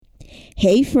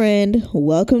Hey friend,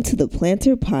 welcome to the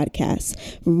Planter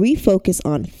Podcast, where we focus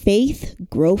on faith,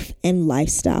 growth, and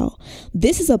lifestyle.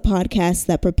 This is a podcast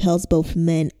that propels both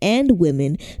men and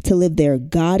women to live their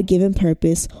God-given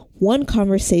purpose, one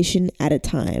conversation at a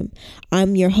time.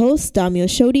 I'm your host, Damio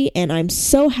Shodi, and I'm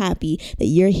so happy that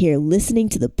you're here listening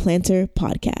to the Planter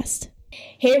Podcast.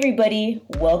 Hey everybody,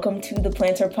 welcome to the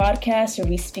Planter Podcast, where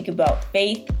we speak about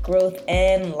faith, growth,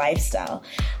 and lifestyle.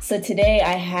 So today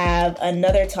I have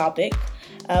another topic.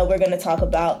 We're going to talk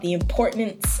about the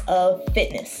importance of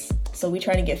fitness. So we're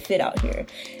trying to get fit out here.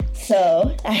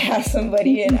 So I have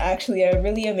somebody, and actually a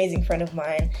really amazing friend of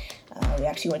mine. We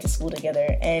actually went to school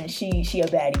together, and she a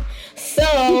baddie.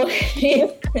 So,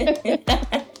 you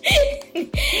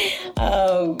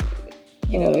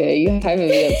hyping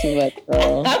me up too much,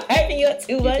 girl. I'm hyping you up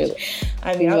too much.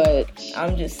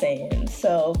 I'm just saying.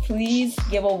 So please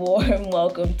give a warm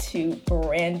welcome to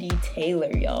Brandi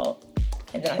Taylor, y'all.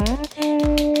 And then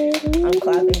I'm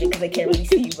clapping because I can't really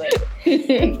see you, but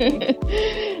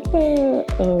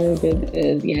oh my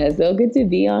goodness. Yeah, so good to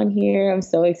be on here. I'm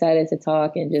so excited to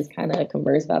talk and just kind of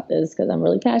converse about this because I'm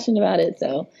really passionate about it.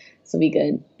 So this will be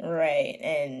good. Right,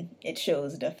 and it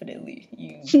shows definitely.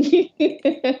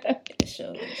 It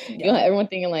shows. You know, everyone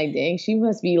thinking like, dang, she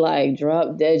must be like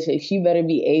drop dead. She better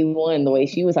be A1 the way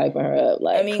she was hyping her up.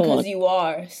 Like, I mean, because you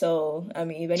are. So, I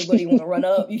mean, if anybody want to run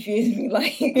up, you feel me?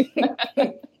 Like,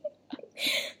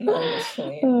 no, I'm just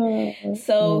playing.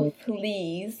 So,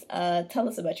 please tell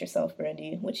us about yourself,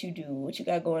 Brandi. What you do, what you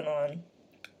got going on.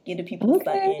 Get the people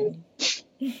started.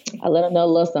 I let them know a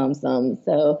little something.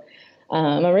 So,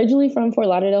 I'm originally from Fort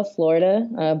Lauderdale, Florida.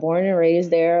 Born and raised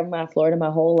there, Florida,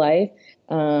 my whole life.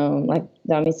 Like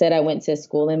Dami said, I went to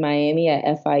school in Miami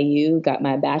at FIU, got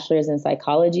my bachelor's in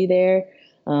psychology there.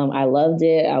 I loved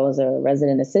it. I was a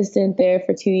resident assistant there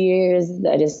for 2 years.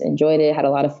 I just enjoyed it, had a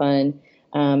lot of fun.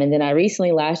 And then I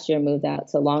recently last year moved out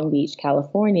to Long Beach,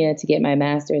 California to get my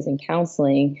master's in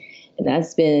counseling. And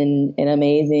that's been an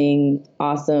amazing,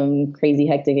 awesome, crazy,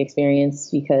 hectic experience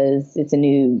because it's a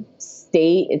new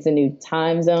state, it's a new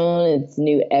time zone, it's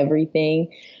new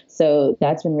everything. So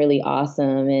that's been really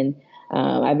awesome. And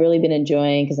I've really been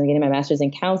enjoying because I'm getting my master's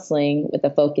in counseling with a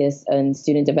focus on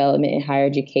student development and higher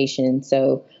education.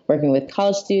 So working with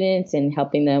college students and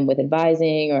helping them with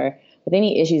advising or with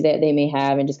any issues that they may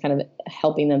have and just kind of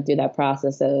helping them through that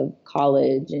process of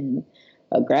college and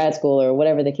grad school or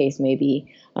whatever the case may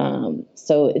be.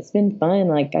 So it's been fun.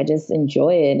 Like, I just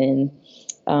enjoy it. And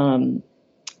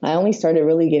I only started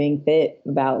really getting fit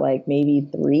about like maybe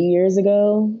 3 years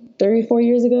ago, 4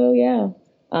 years ago. Yeah.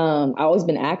 I've always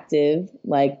been active,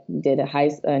 like in high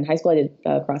school, I did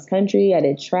cross country, I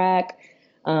did track,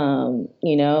 so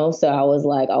I was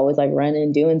like always like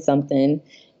running, doing something,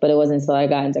 but it wasn't until I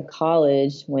got into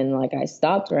college when like I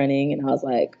stopped running and I was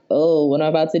like, oh, what am I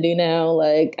about to do now?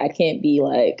 Like, I can't be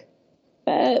like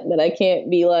fat, but I can't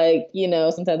be like,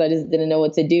 sometimes I just didn't know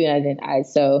what to do. And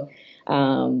so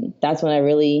that's when I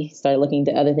really started looking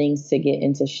to other things to get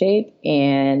into shape.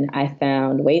 And I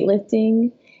found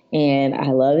weightlifting. And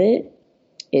I love it.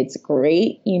 It's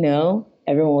great.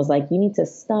 Everyone was like, you need to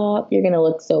stop. You're going to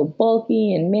look so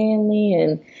bulky and manly.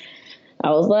 And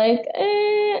I was like,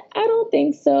 I don't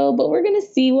think so, but we're going to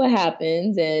see what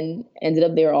happens. And ended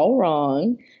up they were all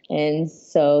wrong. And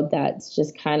so that's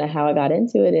just kind of how I got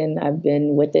into it. And I've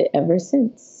been with it ever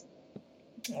since.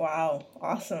 Wow.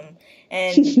 Awesome.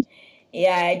 And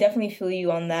yeah, I definitely feel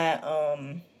you on that.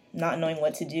 Not knowing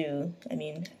what to do. I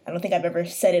mean, I don't think I've ever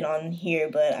said it on here,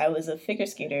 but I was a figure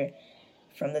skater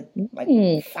from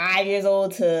 5 years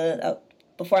old to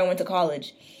before I went to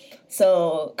college.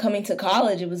 So coming to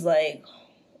college, it was like,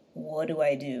 what do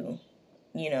I do?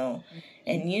 And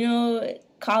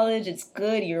college, it's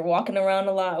good. You're walking around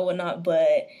a lot or whatnot,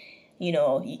 but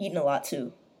you're eating a lot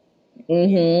too.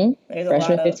 Mm-hmm.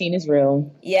 Freshman 15 is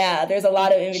real. Yeah, there's a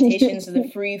lot of invitations to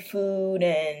the free food,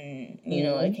 and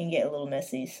it can get a little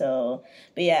messy. So,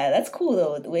 but yeah, that's cool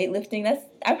though. The weightlifting,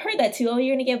 I've heard that too. Oh,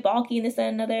 you're gonna get bulky and this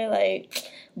and another.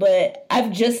 But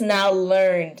I've just now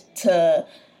learned to,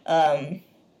 I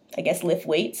guess, lift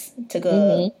weights. Took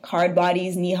a Hard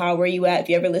Bodies, Nihar, where you at? If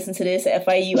you ever listen to this at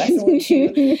FIU, I salute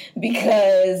you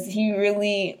because he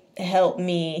really helped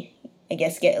me, I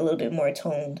guess, get a little bit more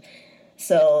toned.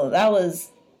 So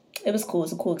it was cool.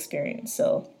 It's a cool experience.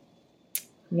 So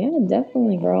yeah,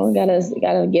 definitely, girl.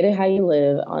 Gotta get it how you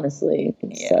live, honestly.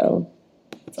 Yeah. So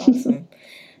it's awesome.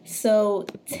 So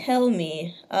tell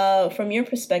me, from your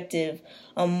perspective,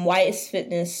 why is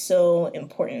fitness so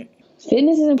important?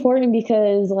 Fitness is important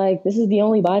because like this is the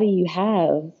only body you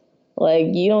have. Like,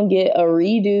 you don't get a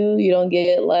redo. You don't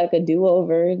get like a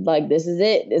do-over. Like, this is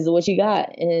it. This is what you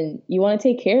got. And you want to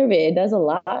take care of it. It does a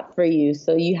lot for you.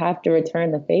 So you have to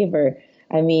return the favor.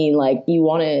 I mean, like, you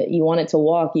want it to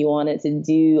walk. You want it to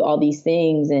do all these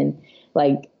things. And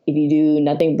like, if you do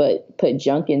nothing but put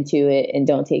junk into it and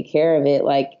don't take care of it,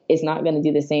 like, it's not going to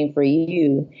do the same for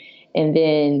you. And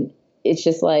then it's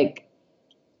just like,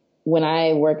 when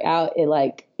I work out,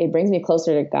 it brings me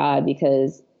closer to God,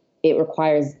 because it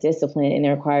requires discipline and it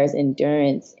requires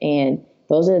endurance. And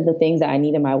those are the things that I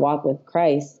need in my walk with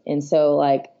Christ. And so,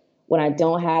 like, when I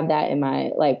don't have that in my,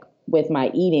 like, with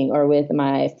my eating or with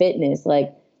my fitness,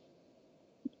 like,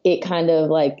 it kind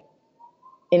of, like,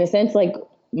 in a sense, like,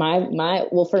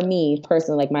 well, for me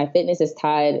personally, like, my fitness is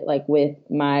tied, like, with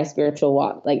my spiritual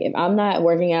walk. Like, if I'm not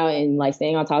working out and like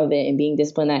staying on top of it and being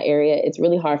disciplined in that area, it's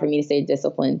really hard for me to stay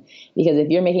disciplined, because if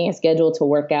you're making a schedule to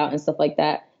work out and stuff like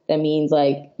that, that means,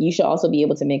 like, you should also be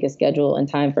able to make a schedule and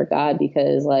time for God,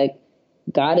 because, like,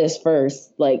 God is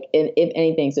first, like, if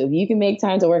anything. So if you can make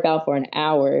time to work out for an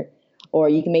hour, or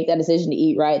you can make that decision to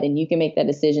eat right, then you can make that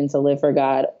decision to live for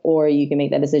God, or you can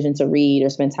make that decision to read or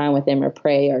spend time with him or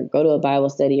pray or go to a Bible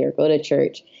study or go to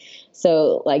church.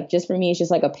 So, like, just for me, it's just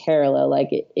like a parallel. Like,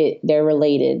 they're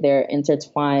related, they're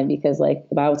intertwined, because, like,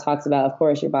 the Bible talks about, of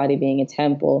course, your body being a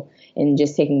temple, and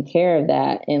just taking care of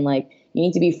that. And, like, you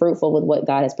need to be fruitful with what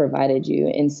God has provided you.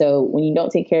 And so when you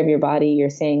don't take care of your body, you're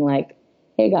saying, like,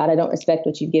 hey, God, I don't respect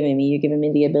what you've given me. You've given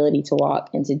me the ability to walk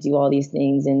and to do all these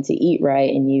things and to eat right,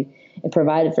 and you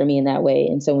provided for me in that way.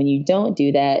 And so when you don't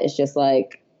do that, it's just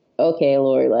like, okay,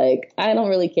 Lord, like, I don't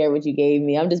really care what you gave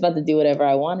me. I'm just about to do whatever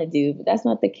I want to do. But that's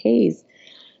not the case.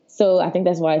 So I think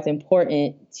that's why it's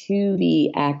important to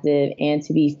be active and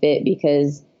to be fit,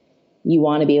 because you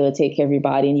want to be able to take care of your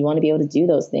body, and you want to be able to do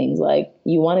those things. Like,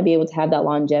 you want to be able to have that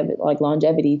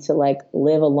longevity to, like,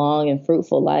 live a long and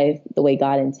fruitful life the way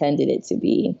God intended it to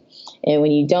be. And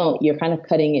when you don't, you're kind of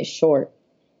cutting it short,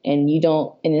 and you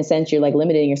don't, in a sense, you're, like,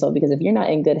 limiting yourself, because if you're not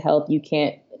in good health, you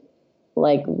can't,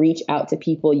 like, reach out to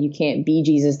people. You can't be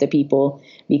Jesus to people,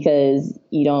 because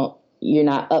you're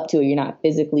not up to it. You're not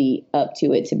physically up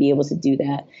to it to be able to do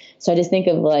that. So I just think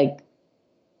of, like,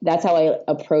 that's how I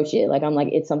approach it. Like, I'm like,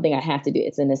 it's something I have to do.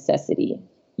 It's a necessity,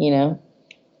 you know?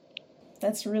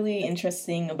 That's really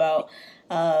interesting about,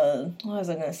 what was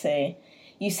I going to say?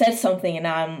 You said something and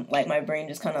now I'm like, my brain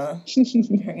just kind of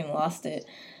freaking lost it.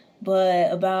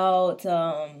 But about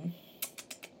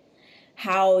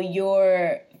how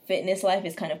your fitness life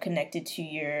is kind of connected to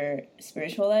your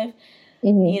spiritual life.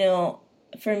 Mm-hmm. You know,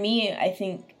 for me, I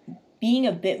think being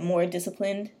a bit more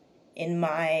disciplined in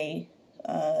my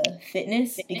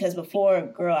fitness, because before,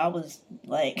 girl, I was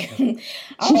like,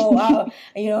 I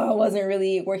wasn't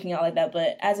really working out like that.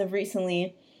 But as of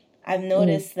recently, I've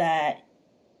noticed that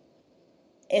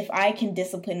if I can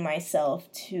discipline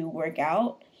myself to work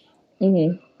out,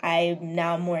 I'm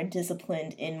now more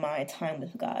disciplined in my time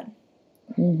with God.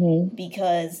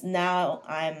 Because now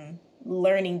I'm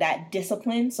learning that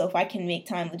discipline. So if I can make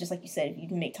time, just like you said, if you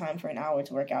can make time for an hour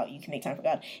to work out, you can make time for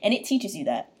God. And it teaches you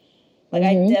that. Like,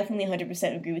 I definitely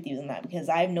 100% agree with you on that, because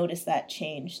I've noticed that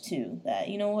change, too. That,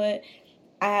 you know what?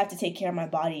 I have to take care of my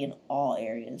body in all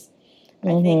areas.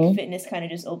 I think fitness kind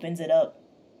of just opens it up,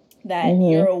 that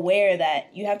you're aware that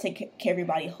you have to take care of your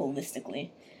body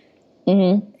holistically.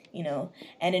 You know?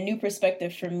 And a new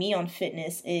perspective for me on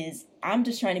fitness is I'm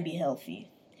just trying to be healthy.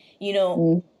 You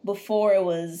know, before it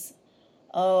was,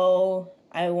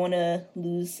 I want to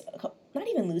lose not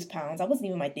even lose pounds. That wasn't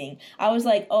even my thing. I was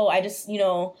like, I just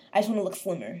want to look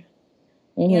slimmer.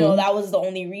 You know, that was the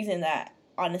only reason that,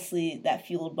 honestly, that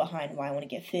fueled behind why I want to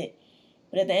get fit.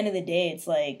 But at the end of the day, it's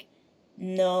like,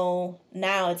 no,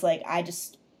 now it's like, I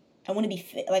want to be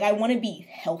fit. Like, I want to be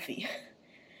healthy.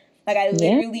 Like, I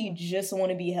literally just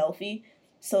want to be healthy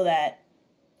so that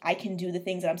I can do the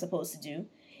things that I'm supposed to do.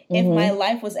 If my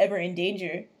life was ever in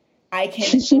danger, I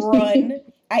can run,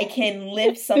 I can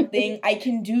lift something, I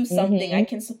can do something, I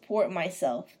can support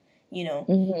myself, you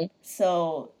know?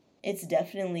 So it's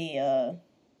definitely, I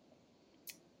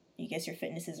guess your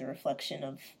fitness is a reflection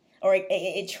of, or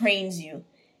it trains you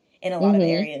in a lot of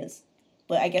areas.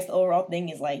 But I guess the overall thing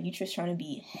is, like, you just trying to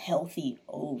be healthy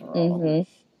overall,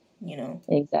 you know?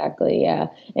 Exactly, yeah.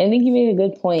 And I think you made a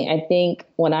good point. I think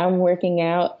when I'm working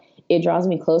out, it draws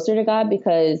me closer to God,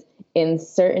 because in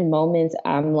certain moments,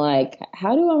 I'm like,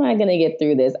 how am I going to get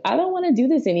through this? I don't want to do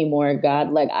this anymore,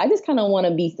 God. Like, I just kind of want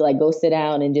to be like, go sit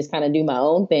down and just kind of do my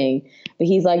own thing. But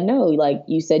he's like, no, like,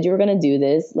 you said you were going to do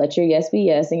this. Let your yes be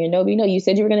yes and your no be no. You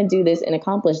said you were going to do this and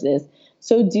accomplish this.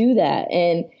 So do that,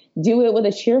 and do it with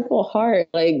a cheerful heart.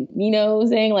 Like, you know what I'm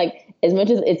saying? Like, as much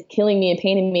as it's killing me and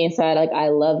paining me inside, like I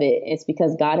love it. It's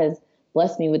because God has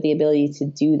blessed me with the ability to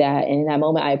do that. And in that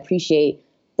moment, I appreciate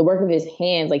the work of his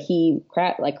hands. Like he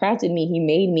crafted me, he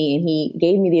made me, and he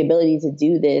gave me the ability to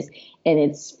do this. And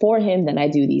it's for him that I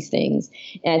do these things.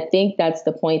 And I think that's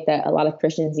the point that a lot of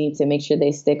Christians need to make sure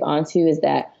they stick onto, is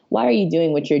that why are you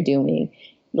doing what you're doing?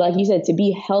 Like you said, to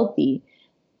be healthy.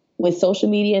 With social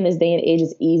media in this day and age,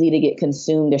 it's easy to get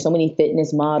consumed. There's so many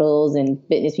fitness models and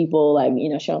fitness people, like, you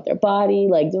know, showing off their body,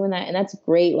 like doing that. And that's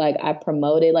great. Like I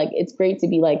promote it. Like it's great to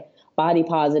be like body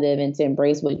positive and to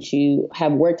embrace what you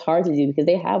have worked hard to do, because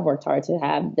they have worked hard to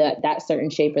have that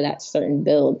certain shape or that certain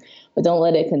build, but don't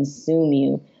let it consume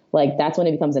you. Like that's when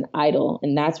it becomes an idol.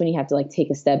 And that's when you have to like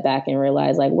take a step back and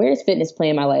realize like, where's fitness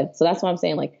playing in my life? So that's why I'm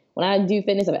saying, like, when I do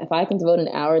fitness, if I can devote an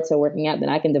hour to working out, then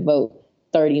I can devote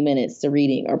 30 minutes to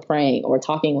reading or praying or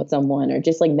talking with someone or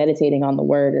just like meditating on the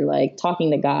word or like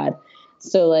talking to God.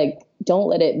 So like, don't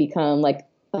let it become like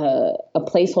a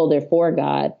placeholder for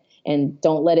God, and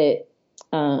don't let it,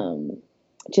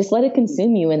 just let it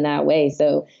consume you in that way.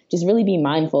 So just really be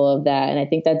mindful of that. And I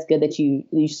think that's good that you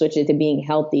switch it to being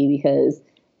healthy, because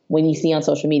when you see on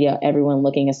social media, everyone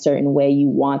looking a certain way, you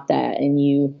want that, and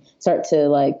you start to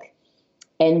like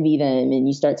envy them, and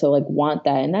you start to like want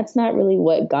that. And that's not really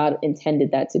what God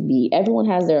intended that to be. Everyone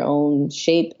has their own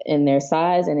shape and their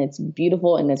size, and it's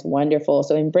beautiful and it's wonderful.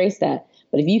 So embrace that.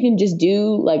 But if you can just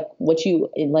do like what you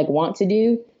like want to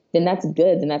do, then that's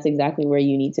good. Then that's exactly where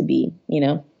you need to be, you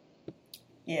know?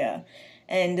 Yeah.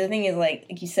 And the thing is, like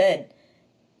you said,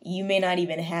 you may not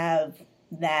even have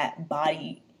that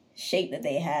body shape that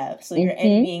they have. So you're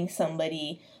envying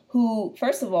somebody who,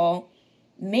 first of all,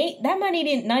 that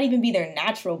might not even be their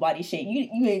natural body shape.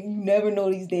 You never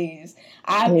know these days.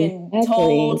 I've been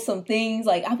told some things,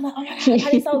 like I'm like, oh my God,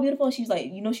 body's so beautiful. And she's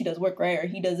like, you know, she does work, right? Or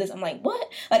he does this. I'm like, what?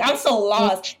 Like I'm so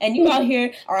lost. And you out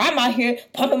here, or I'm out here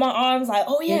pumping my arms, like,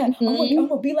 oh yeah, I'm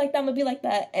gonna be like that. I'm gonna be like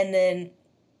that. And then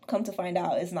come to find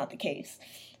out, it's not the case.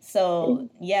 So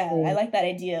yeah, I like that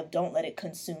idea of don't let it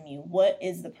consume you. What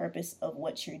is the purpose of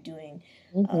what you're doing?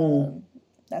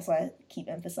 That's why I keep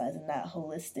emphasizing that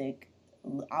holistic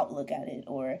outlook at it,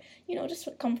 or, you know, just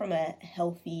come from a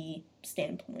healthy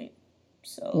standpoint.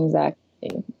 So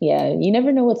exactly. Yeah, you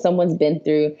never know what someone's been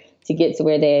through to get to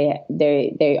where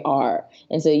they are.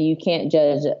 And so you can't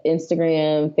judge.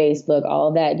 Instagram, Facebook, all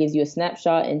of that gives you a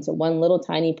snapshot into one little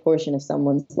tiny portion of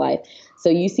someone's life. So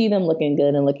you see them looking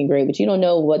good and looking great, but you don't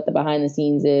know what the behind the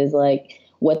scenes is, like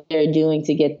what they're doing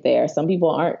to get there. Some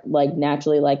people aren't like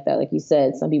naturally like that. Like you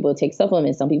said, some people take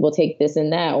supplements, some people take this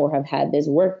and that, or have had this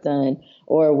work done,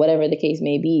 or whatever the case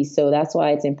may be. So that's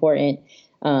why it's important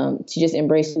to just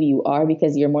embrace who you are,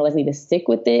 because you're more likely to stick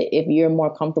with it if you're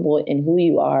more comfortable in who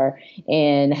you are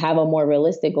and have a more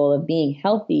realistic goal of being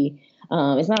healthy.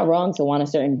 It's not wrong to want a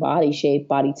certain body shape,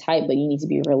 body type, but you need to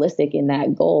be realistic in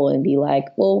that goal and be like,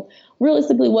 well,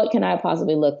 realistically, what can I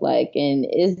possibly look like? And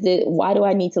why do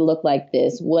I need to look like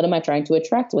this? What am I trying to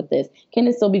attract with this? Can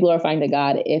it still be glorifying to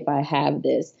God if I have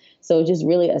this? So just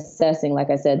really assessing, like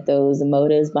I said, those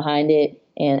motives behind it.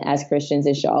 And as Christians,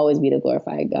 it should always be to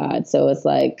glorify God. So it's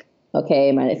like,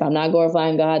 okay, if I'm not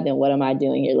glorifying God, then what am I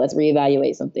doing here? Let's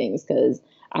reevaluate some things, because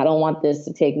I don't want this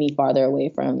to take me farther away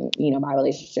from, you know, my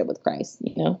relationship with Christ,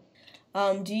 you know?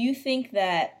 Do you think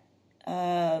that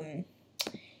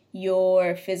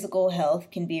your physical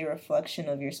health can be a reflection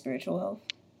of your spiritual health?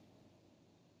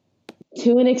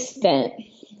 To an extent.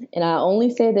 And I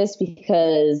only say this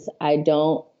because I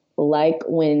don't like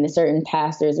when certain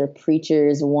pastors or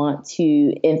preachers want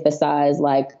to emphasize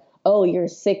like, oh, you're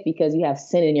sick because you have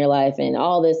sin in your life and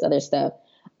all this other stuff.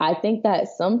 I think that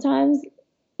sometimes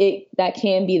that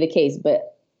can be the case,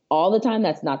 but all the time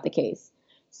that's not the case.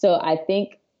 So I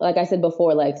think, like I said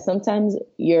before, like sometimes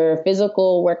your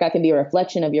physical workout can be a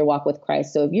reflection of your walk with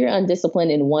Christ. So if you're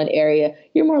undisciplined in one area,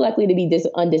 you're more likely to be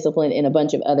undisciplined in a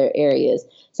bunch of other areas.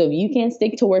 So if you can't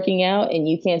stick to working out and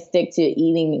you can't stick to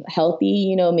eating healthy,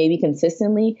 you know, maybe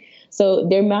consistently. So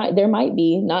there might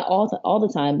be, not all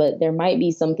the time, but there might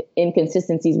be some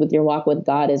inconsistencies with your walk with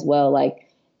God as well. Like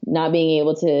not being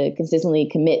able to consistently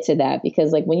commit to that,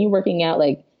 because like when you're working out,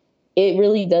 like it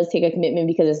really does take a commitment,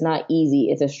 because it's not easy.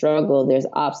 It's a struggle. There's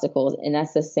obstacles. And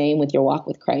that's the same with your walk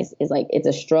with Christ. It's like, it's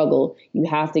a struggle. You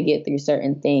have to get through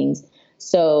certain things.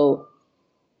 So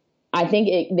I think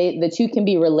the two can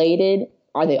be related.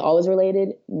 Are they always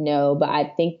related? No, but I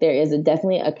think there is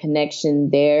definitely a connection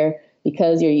there,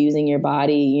 because you're using your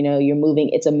body, you know, you're moving.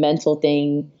 It's a mental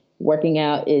thing. Working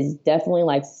out is definitely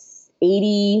like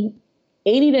 80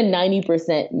 to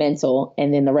 90% mental.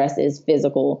 And then the rest is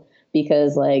physical,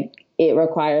 because like it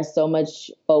requires so much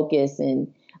focus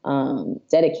and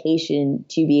dedication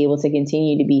to be able to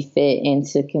continue to be fit and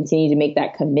to continue to make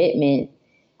that commitment,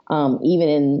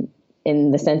 even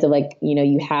in the sense of like,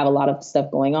 you have a lot of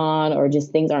stuff going on, or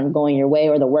just things aren't going your way,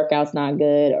 or the workout's not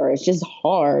good, or it's just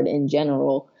hard in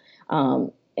general.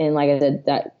 And like I said,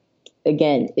 that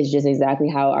again is just exactly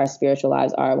how our spiritual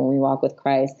lives are when we walk with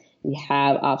Christ. We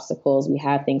have obstacles, we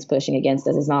have things pushing against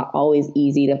us. It's not always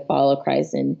easy to follow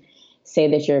Christ and say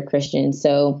that you're a Christian.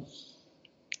 So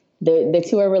the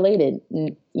two are related.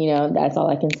 That's all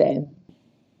I can say.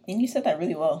 And you said that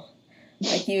really well.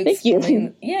 Like you Thank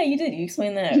you. Yeah, you did. You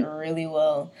explained that really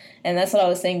well. And that's what I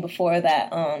was saying before,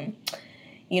 that,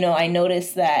 I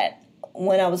noticed that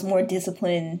when I was more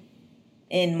disciplined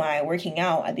in my working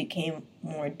out, I became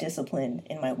more disciplined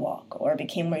in my walk, or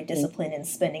became more disciplined in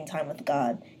spending time with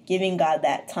God, giving God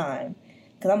that time.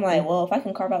 Because I'm like, well, if I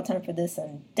can carve out time for this,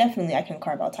 then definitely I can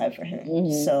carve out time for him.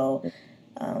 Mm-hmm. So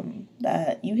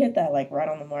that you hit that like right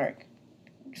on the mark.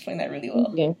 Explain that really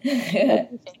well. Yeah.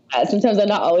 Sometimes I'm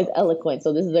not always eloquent,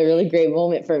 so this is a really great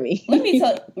moment for me. Let me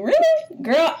tell you, really?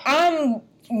 Girl, I'm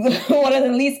one of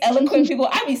the least eloquent people.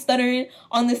 I be stuttering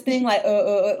on this thing like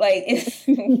it's,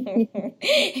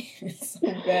 it's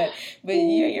so bad. But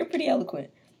you're pretty eloquent,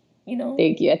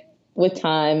 Thank you. With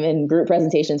time and group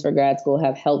presentations for grad school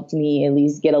have helped me at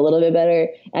least get a little bit better.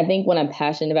 I think when I'm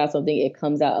passionate about something, it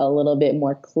comes out a little bit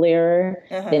more clearer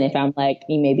than if I'm like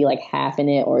maybe like half in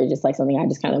it, or just like something I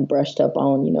just kind of brushed up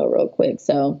on, real quick.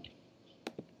 So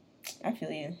I feel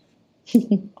you.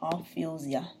 All feels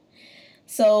ya.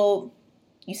 So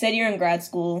you said you're in grad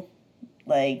school.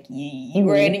 Like you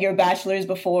were in your bachelor's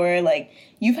before. Like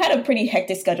you've had a pretty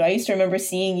hectic schedule. I used to remember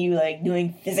seeing you like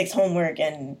doing physics homework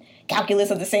and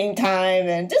calculus at the same time,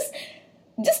 and just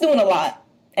doing a lot.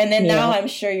 And then now I'm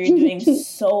sure you're doing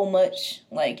so much.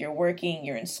 Like you're working,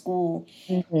 you're in school.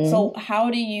 So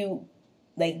how do you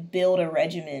like build a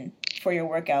regimen for your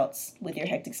workouts with your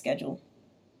hectic schedule?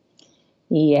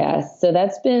 Yeah, so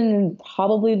that's been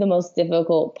probably the most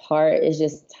difficult part, is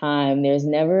just time. There's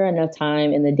never enough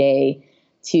time in the day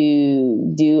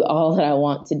to do all that I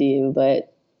want to do,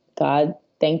 but God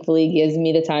thankfully gives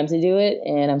me the time to do it,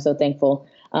 and I'm so thankful.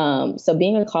 So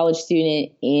being a college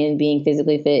student and being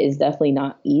physically fit is definitely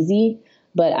not easy,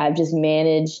 but I've just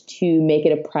managed to make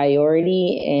it a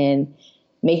priority, and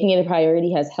making it a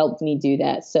priority has helped me do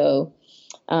that. So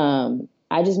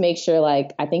I just make sure,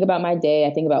 like, I think about my day.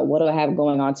 I think about what do I have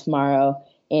going on tomorrow,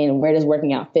 and where does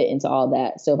working out fit into all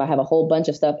that. So if I have a whole bunch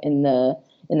of stuff in the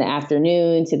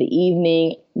afternoon to the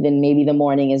evening, then maybe the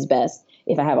morning is best.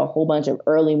 If I have a whole bunch of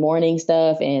early morning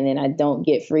stuff and then I don't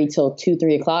get free till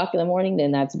 2-3 o'clock in the morning,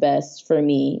 then that's best for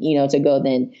me, to go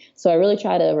then. So I really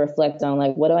try to reflect on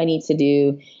like, what do I need to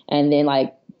do? And then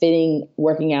like fitting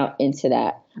working out into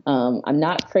that. I'm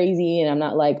not crazy, and I'm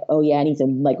not like, oh yeah, I need to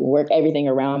like work everything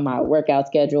around my workout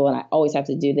schedule, and I always have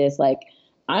to do this. Like,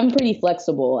 I'm pretty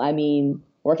flexible. I mean,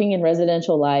 working in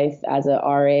residential life as a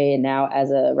RA and now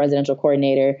as a residential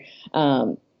coordinator,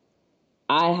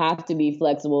 I have to be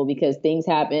flexible because things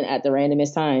happen at the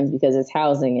randomest times because it's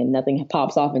housing and nothing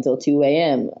pops off until 2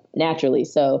 a.m. naturally.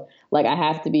 So like I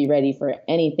have to be ready for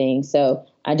anything. So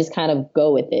I just kind of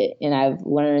go with it. And I've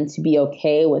learned to be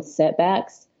okay with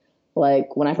setbacks.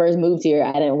 Like when I first moved here,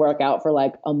 I didn't work out for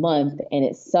like a month and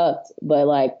it sucked. But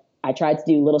like I tried to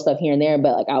do little stuff here and there,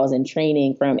 but like I was in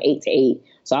training from 8 to 8.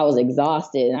 So I was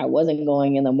exhausted and I wasn't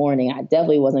going in the morning. I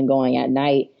definitely wasn't going at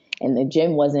night. And the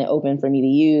gym wasn't open for me to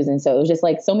use. And so it was just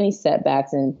like so many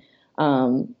setbacks. And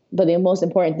but the most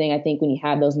important thing, I think, when you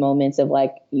have those moments of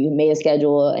like you made a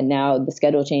schedule and now the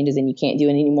schedule changes and you can't do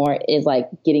it anymore, is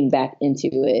like getting back into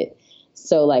it.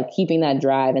 So like keeping that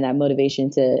drive and that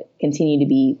motivation to continue to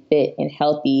be fit and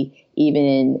healthy,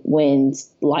 even when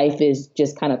life is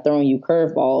just kind of throwing you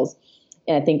curveballs.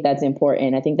 And I think that's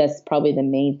important. I think that's probably the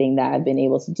main thing that I've been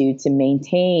able to do to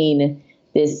maintain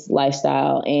this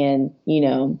lifestyle and,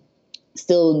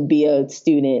 still be a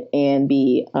student and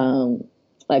be a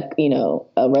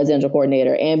residential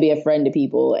coordinator and be a friend to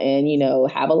people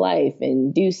and, have a life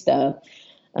and do stuff.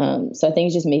 So I think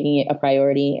it's just making it a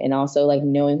priority and also like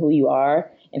knowing who you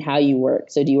are and how you work.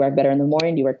 So do you work better in the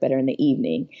morning? Do you work better in the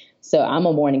evening? So I'm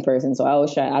a morning person. So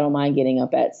I don't mind getting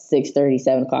up at 6:30,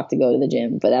 7 o'clock to go to the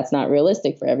gym, but that's not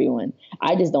realistic for everyone.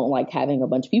 I just don't like having a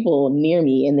bunch of people near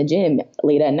me in the gym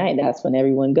late at night. That's when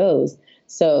everyone goes.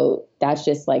 So that's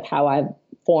just like how I've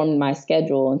formed my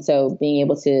schedule. And so being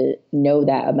able to know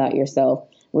that about yourself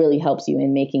really helps you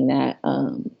in making that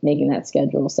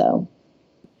schedule. So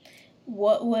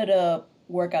what would a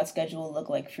workout schedule look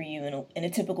like for you in a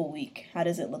typical week? How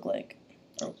does it look like?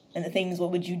 And the things,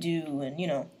 what would you do? And,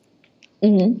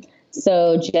 Mm-hmm.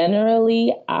 So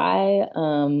generally, I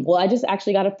just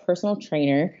actually got a personal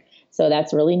trainer. So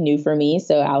that's really new for me.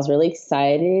 So I was really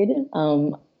excited.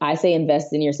 I say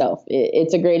invest in yourself.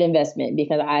 It's a great investment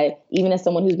because even as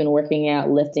someone who's been working out,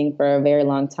 lifting for a very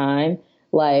long time,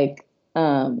 like,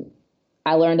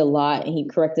 I learned a lot, and he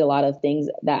corrected a lot of things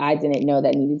that I didn't know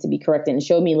that needed to be corrected and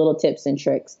showed me little tips and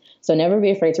tricks. So never be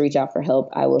afraid to reach out for help.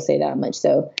 I will say that much.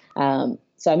 So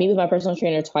I meet with my personal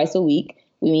trainer twice a week.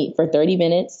 We meet for 30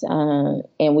 minutes, and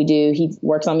he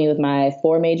works on me with my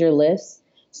 4 major lifts.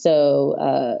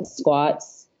 So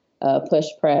squats, push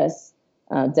press,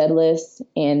 deadlifts,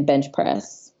 and bench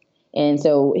press. And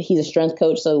so he's a strength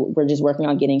coach. So we're just working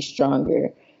on getting stronger.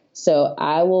 So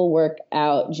I will work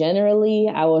out generally.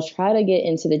 I will try to get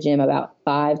into the gym about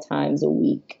 5 times a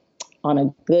week on a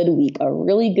good week, a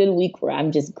really good week where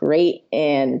I'm just great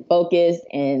and focused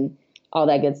and all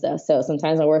that good stuff. So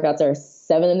sometimes my workouts are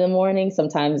 7 in the morning.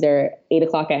 Sometimes they're 8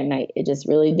 o'clock at night. It just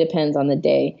really depends on the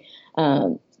day.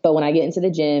 But when I get into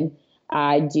the gym,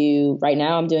 right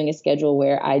now I'm doing a schedule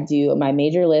where I do my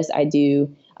major list. I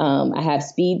have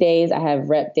speed days, I have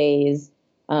rep days,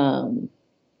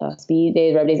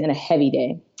 rep days, and a heavy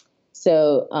day.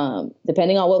 So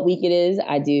depending on what week it is,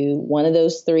 I do one of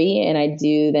those 3, and I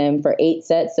do them for 8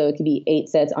 sets. So it could be 8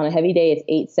 sets. On a heavy day, it's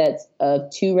 8 sets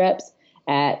of 2 reps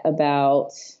at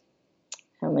about,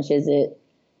 how much is it?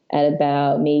 At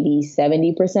about maybe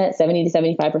 70%, 70 to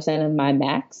 75% of my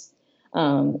max.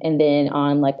 And then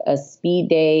on like a speed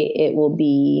day, it will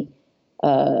be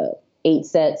 8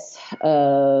 sets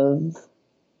of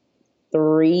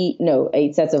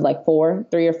 8 sets of like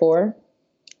 3 or 4,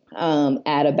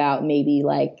 at about maybe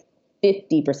like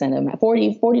 50% of my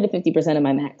 40 to 50% of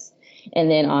my max.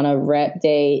 And then on a rep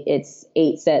day, it's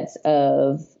 8 sets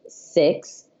of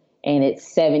 6, and it's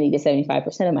 70 to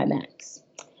 75% of my max.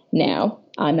 Now,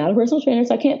 I'm not a personal trainer,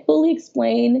 so I can't fully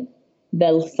explain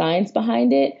the science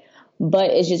behind it,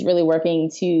 but it's just really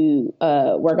working to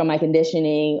work on my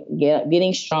conditioning,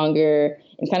 getting stronger,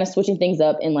 and kind of switching things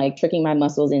up and like tricking my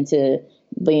muscles into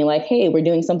being like, hey, we're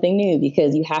doing something new,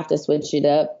 because you have to switch it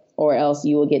up or else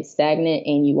you will get stagnant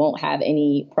and you won't have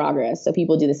any progress. So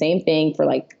people do the same thing for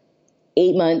like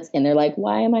 8 months and they're like,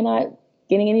 why am I not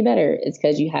getting any better? It's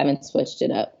because you haven't switched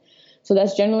it up. So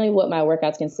that's generally what my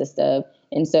workouts consist of.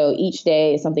 And so each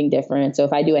day is something different. So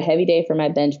if I do a heavy day for my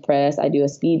bench press, I do a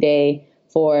speed day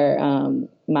for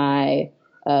my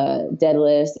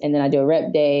deadlifts, and then I do a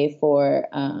rep day for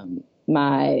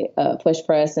my push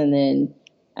press, and then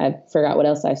I forgot what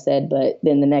else I've said, but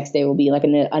then the next day will be like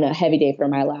on a heavy day for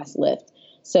my last lift.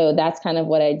 So that's kind of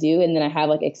what I do. And then I have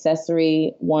like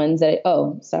accessory ones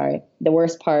the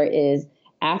worst part is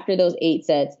after those 8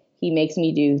 sets, he makes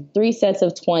me do 3 sets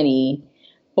of 20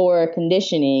 for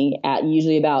conditioning at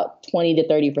usually about 20 to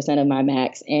 30% of my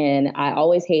max. And I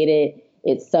always hate it.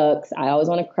 It sucks. I always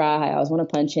want to cry. I always want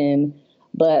to punch him,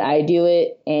 but I do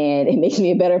it and it makes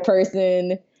me a better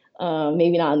person.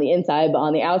 Maybe not on the inside, but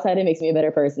on the outside, it makes me a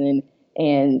better person.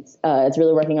 And it's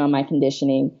really working on my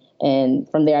conditioning. And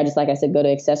from there, I just, like I said, go to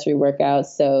accessory workouts.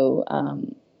 So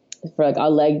for like a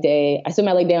leg day, I spend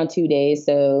my leg day on 2 days.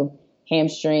 So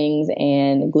hamstrings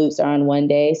and glutes are on 1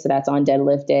 day. So that's on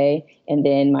deadlift day. And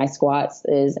then my squats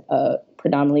is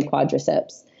predominantly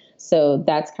quadriceps. So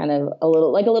that's kind of a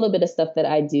little bit of stuff that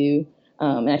I do.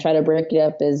 And I try to break it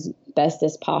up as best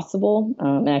as possible.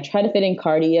 And I try to fit in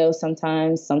cardio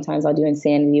sometimes. Sometimes I'll do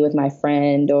insanity with my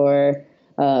friend or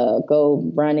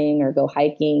go running or go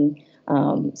hiking.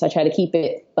 So I try to keep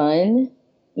it fun,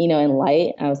 and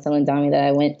light. I was telling Dami that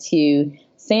I went to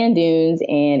sand dunes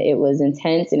and it was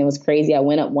intense and it was crazy. I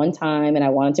went up one time and I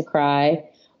wanted to cry,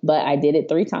 but I did it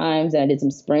 3 times and I did some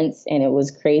sprints and it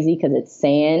was crazy because it's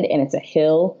sand and it's a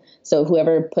hill. So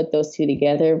whoever put those 2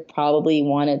 together probably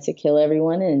wanted to kill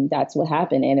everyone, and that's what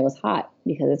happened. And it was hot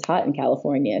because it's hot in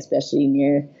California, especially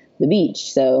near the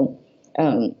beach. So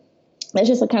that's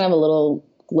just a kind of a little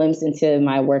glimpse into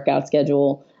my workout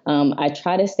schedule. I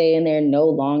try to stay in there no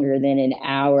longer than an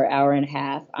hour and a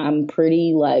half. I'm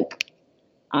pretty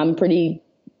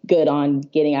good on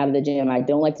getting out of the gym. I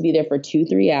don't like to be there for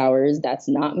 2-3 hours. That's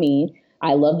not me.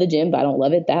 I love the gym, but I don't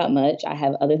love it that much. I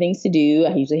have other things to do.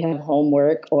 I usually have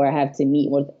homework, or I have to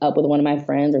meet up with one of my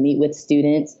friends or meet with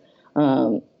students.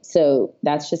 So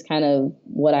that's just kind of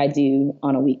what I do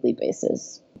on a weekly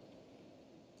basis.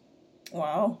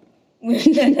 Wow.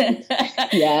 Yeah,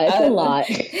 it's a lot.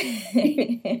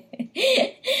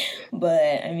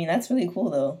 But I mean, that's really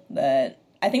cool though.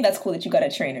 I think that's cool that you got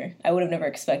a trainer. I would have never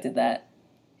expected that.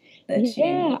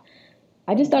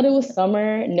 I just thought it was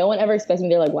summer. No one ever expected me.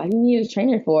 They're like, why do you need a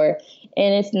trainer for?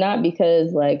 And it's not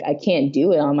because like I can't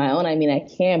do it on my own. I mean, I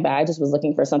can, but I just was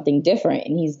looking for something different.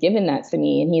 And he's given that to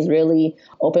me, and he's really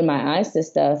opened my eyes to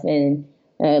stuff. And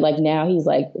like now he's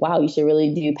like, wow, you should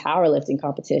really do powerlifting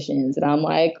competitions. And I'm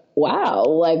like, wow,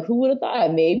 like who would have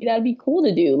thought? Maybe that'd be cool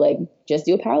to do. Like just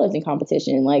do a powerlifting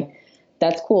competition. Like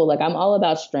that's cool. Like I'm all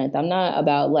about strength. I'm not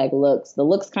about like looks. The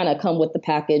looks kind of come with the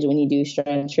package when you do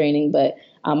strength training, but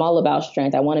I'm all about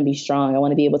strength. I want to be strong. I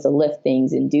want to be able to lift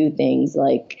things and do things.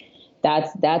 Like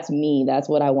that's me. That's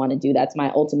what I want to do. That's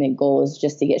my ultimate goal, is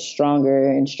just to get stronger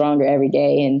and stronger every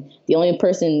day. And the only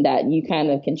person that you kind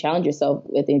of can challenge yourself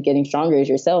with in getting stronger is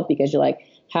yourself, because you're like,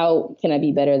 how can I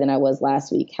be better than I was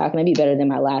last week? How can I be better than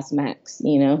my last max?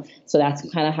 You know? So that's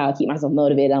kind of how I keep myself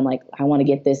motivated. I'm like, I want to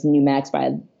get this new max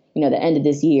by, the end of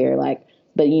this year. Like,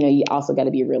 but you also got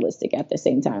to be realistic at the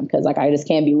same time. Cause like, I just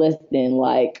can't be lifting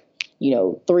like,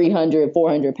 300,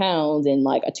 400 pounds in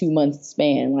like a 2-month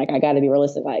span. Like I got to be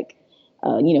realistic. Like,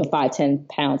 5-10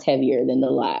 pounds heavier than the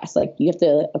last. Like you have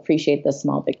to appreciate the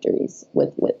small victories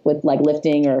with like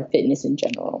lifting or fitness in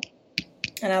general.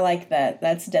 And I like that.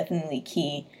 That's definitely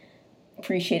key.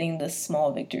 Appreciating the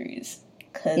small victories.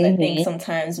 Because I think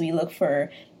sometimes we look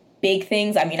for big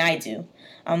things. I mean, I do.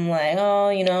 I'm like,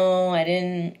 oh, I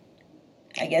didn't,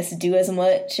 I guess, do as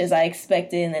much as I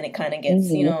expected. And then it kind of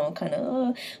gets,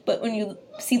 but when you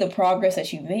see the progress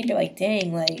that you've made, you're like,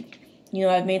 dang, like,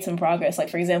 I've made some progress. Like,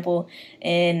 for example,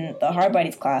 in the hard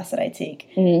bodies class that I take,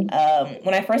 when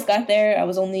I first got there, I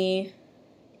was only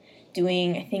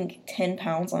doing, I think, 10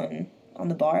 pounds on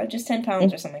the bar, just 10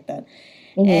 pounds or something like that.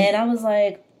 And I was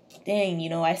like, dang,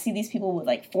 I see these people with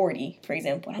like 40, for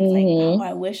example. And I was like, oh,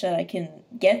 I wish that I can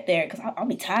get there, because I'll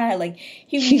be tired. Like,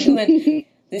 he'd be doing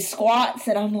the squats,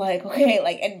 and I'm like, okay,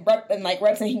 like, and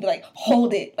reps, and he'd be like,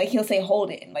 hold it. Like, he'll say,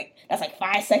 hold it. And like, that's like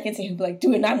 5 seconds, and he'd be like,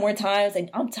 do it 9 more times. And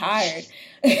I'm tired.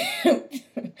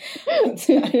 I'm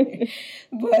tired.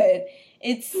 But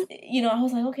it's, I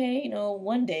was like, okay,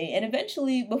 one day. And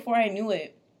eventually, before I knew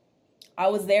it, I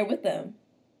was there with them,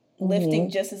 lifting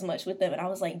just as much with them. And I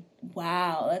was like,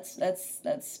 wow,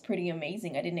 that's pretty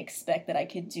amazing. I didn't expect that I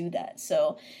could do that.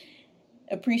 So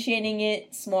appreciating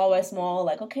it small by small,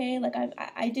 like, okay, like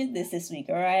I did this week,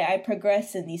 or I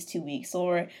progressed in these 2 weeks,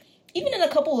 or even in a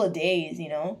couple of days,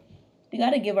 we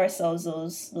got to give ourselves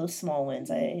those small wins.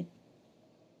 I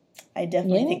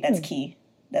definitely think that's key.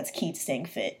 That's key to staying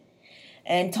fit.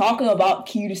 And talking about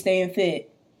key to staying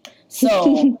fit.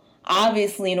 So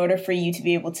obviously, in order for you to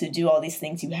be able to do all these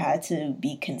things, you had to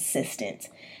be consistent.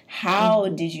 How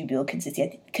did you build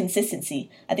consistency?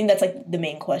 I think that's like the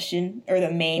main question, or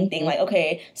the main thing. Like,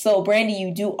 okay, so Brandi,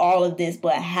 you do all of this,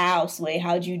 but how, Sway?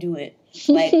 How'd you do it?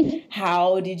 Like,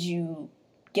 how did you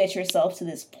get yourself to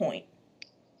this point?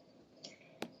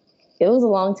 It was a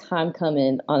long time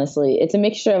coming, honestly. It's a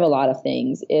mixture of a lot of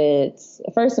things. It's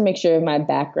first a mixture of my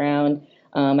background.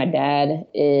 My dad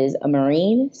is a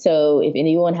Marine, so if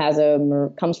anyone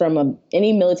comes from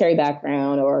any military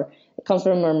background, or comes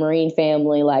from a Marine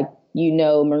family, like,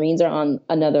 Marines are on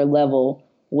another level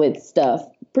with stuff,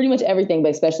 pretty much everything,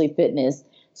 but especially fitness.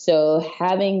 So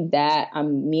having that,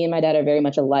 me and my dad are very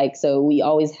much alike. So we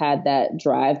always had that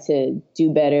drive to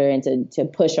do better and to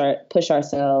push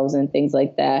ourselves and things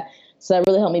like that. So that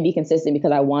really helped me be consistent,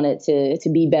 because I wanted to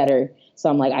be better. So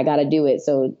I'm like, I got to do it.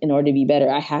 So in order to be better,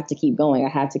 I have to keep going. I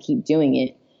have to keep doing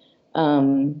it.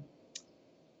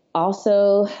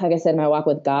 Also, like I said, my walk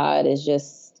with God is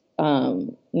just,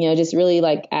 just really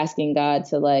like asking God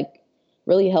to like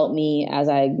really help me as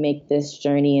I make this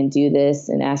journey and do this,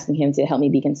 and asking him to help me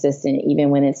be consistent, even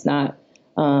when it's not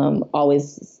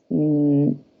always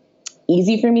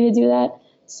easy for me to do that.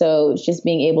 So just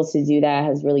being able to do that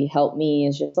has really helped me.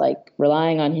 It's just like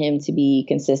relying on him to be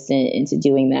consistent into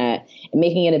doing that, and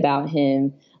making it about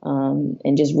him,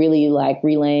 and just really like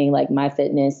relaying like my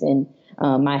fitness and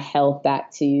my health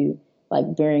back to like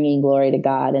bringing glory to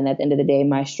God. And at the end of the day,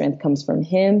 my strength comes from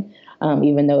him.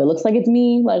 Even though it looks like it's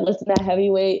me like lifting that heavy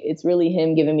weight, it's really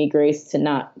him giving me grace to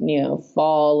not,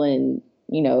 fall and,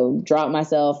 drop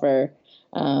myself, or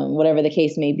whatever the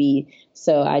case may be.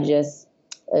 So I just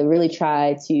really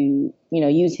try to,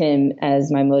 use him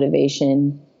as my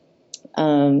motivation.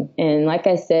 And like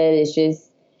I said, it's just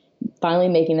finally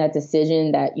making that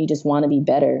decision that you just want to be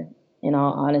better. In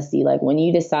all honesty, like when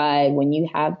you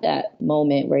have that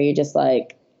moment where you're just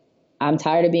like, I'm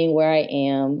tired of being where I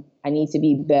am, I need to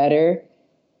be better,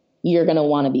 you're going to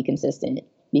want to be consistent,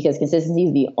 because consistency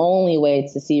is the only way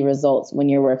to see results when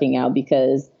you're working out.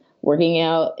 Because working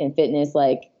out and fitness,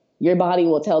 like, your body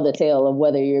will tell the tale of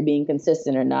whether you're being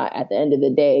consistent or not at the end of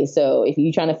the day. So if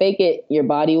you're trying to fake it, your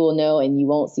body will know, and you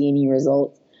won't see any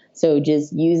results. So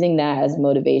just using that as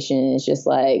motivation is just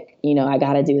like, I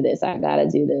got to do this. I got to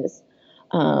do this.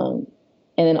 And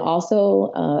then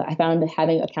also, I found that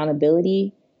having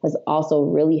accountability has also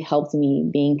really helped me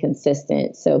being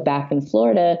consistent. So back in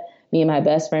Florida, me and my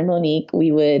best friend Monique,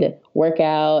 we would work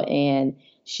out and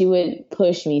she would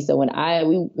push me. So when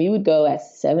we would go at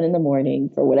 7 a.m.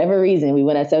 for whatever reason, we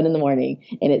went at 7 a.m.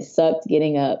 and it sucked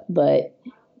getting up. But,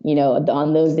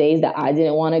 on those days that I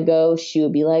didn't want to go, she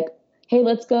would be like, hey,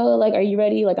 let's go. Like, are you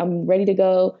ready? Like, I'm ready to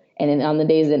go. And then on the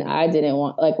days that I didn't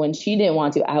want, like when she didn't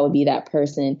want to, I would be that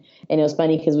person. And it was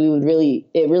funny because it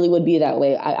really would be that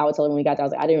way. I would tell her when we got there, I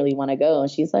was like, I didn't really want to go. And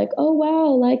she's like, oh, wow,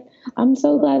 like, I'm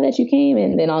so glad that you came.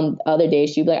 And then on other days,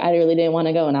 she'd be like, I really didn't want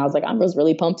to go. And I was like, I was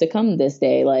really pumped to come this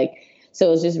day. Like,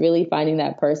 so it's just really finding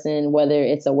that person, whether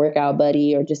it's a workout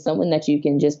buddy or just someone that you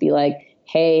can just be like,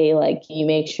 hey, like, can you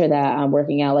make sure that I'm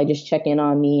working out? Like, just check in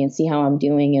on me and see how I'm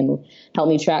doing and help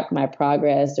me track my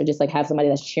progress, or just like have somebody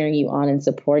that's cheering you on and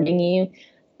supporting you.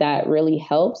 That really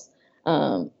helps,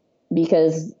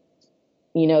 because,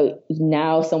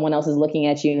 now someone else is looking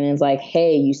at you and it's like,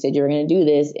 hey, you said you were going to do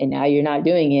this and now you're not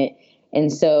doing it.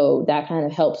 And so that kind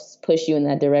of helps push you in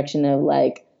that direction of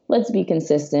like, let's be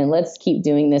consistent. Let's keep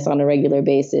doing this on a regular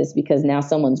basis, because now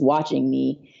someone's watching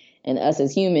me. And us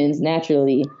as humans,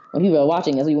 naturally, when people are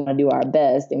watching us, we want to do our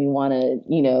best and we want to,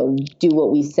 do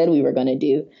what we said we were going to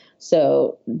do.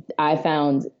 So I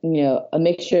found, a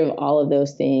mixture of all of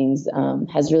those things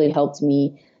has really helped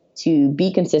me to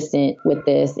be consistent with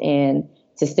this and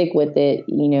to stick with it,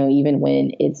 even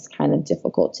when it's kind of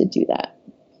difficult to do that.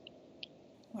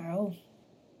 Wow.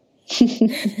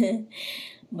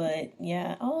 But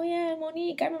yeah. Oh yeah,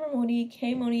 Monique. I remember Monique.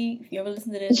 Hey Monique, if you ever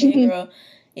listen to this, hey girl.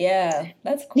 Yeah,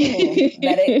 that's cool.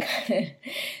 That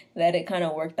it kind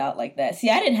of worked out like that. See,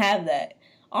 I didn't have that.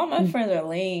 All my friends are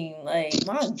lame. Like,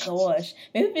 my gosh.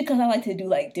 Maybe because I like to do,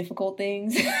 like, difficult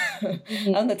things.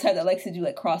 I'm the type that likes to do,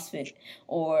 like, CrossFit.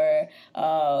 Or,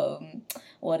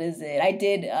 what is it? I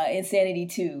did Insanity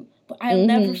too. But I'll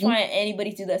never find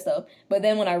anybody to do that stuff. But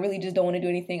then when I really just don't want to do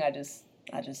anything, I just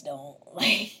don't.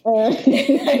 Like,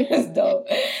 I just don't.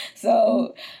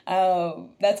 So,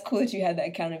 that's cool that you had that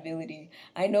accountability.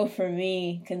 I know for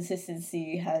me,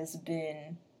 consistency has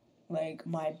been, like,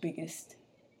 my biggest,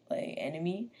 like,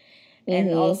 enemy.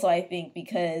 And also, I think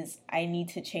because I need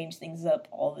to change things up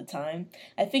all the time,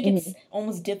 I think it's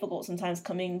almost difficult sometimes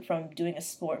coming from doing a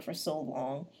sport for so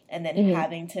long and then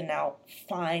having to now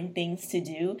find things to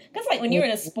do. Because, like, when you're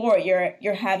in a sport,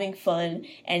 you're having fun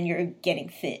and you're getting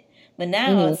fit. But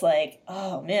now it's like,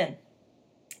 oh, man,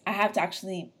 I have to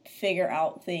actually figure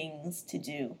out things to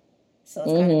do. So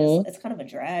it's kind of a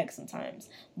drag sometimes.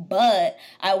 But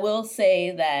I will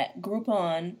say that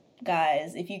Groupon,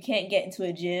 guys, if you can't get into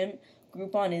a gym,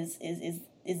 Groupon is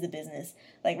the business.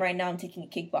 Like right now I'm taking a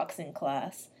kickboxing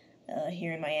class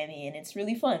here in Miami, and it's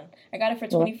really fun. I got it for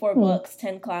 $24,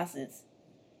 10 classes.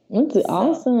 That's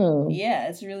awesome. Yeah,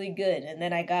 it's really good. And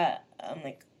then I got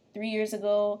like 3 years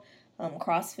ago,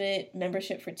 CrossFit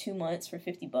membership for 2 months for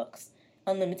 $50,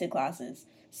 unlimited classes.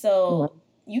 So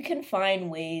you can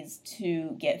find ways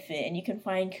to get fit, and you can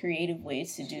find creative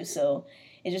ways to do so.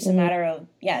 It's just a matter of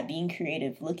being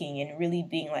creative, looking, and really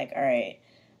being like, all right,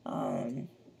 I'm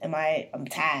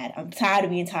tired. I'm tired of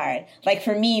being tired. Like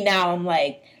for me now, I'm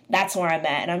like, that's where I'm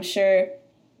at, and I'm sure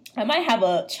I might have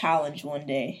a challenge one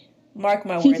day. Mark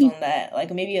my words on that.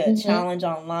 Like maybe a challenge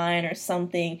online or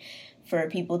something for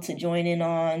people to join in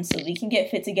on, so we can get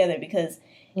fit together, because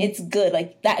it's good.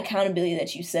 Like that accountability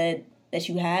that you said that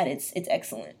you had, it's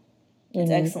excellent.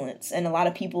 It's excellent. And a lot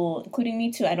of people, including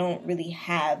me too, I don't really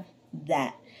have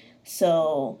that.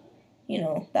 So,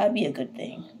 that would be a good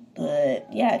thing. But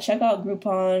yeah, check out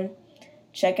Groupon.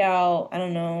 Check out, I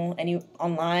don't know, any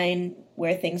online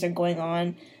where things are going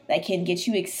on that can get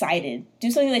you excited.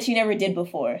 Do something that you never did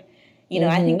before.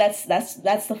 I think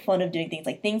that's the fun of doing things,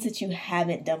 like things that you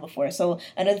haven't done before. So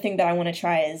another thing that I want to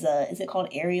try is it called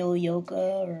aerial yoga,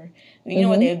 or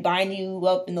where they bind you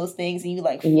up in those things and you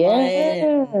like fly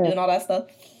and doing all that stuff.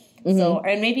 So,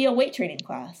 and maybe a weight training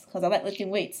class, because I like lifting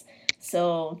weights.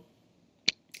 So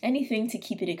anything to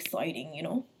keep it exciting,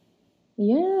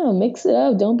 Yeah, mix it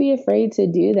up. Don't be afraid to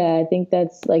do that. I think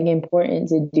that's like important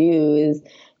to do, is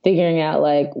figuring out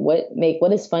like what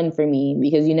is fun for me,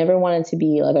 because you never want it to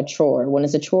be like a chore. When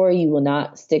it's a chore, you will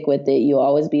not stick with it. You'll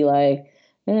always be like,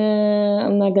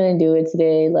 I'm not going to do it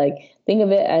today. Like think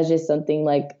of it as just something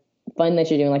like fun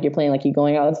that you're doing, like you're playing, like you're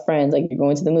going out with friends, like you're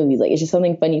going to the movies. Like it's just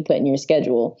something fun you put in your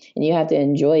schedule, and you have to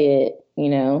enjoy it,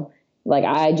 Like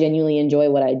I genuinely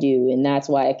enjoy what I do, and that's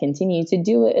why I continue to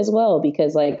do it as well,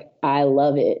 because like I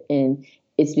love it and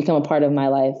it's become a part of my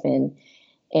life, and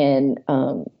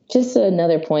just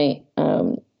another point,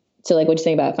 to like what you're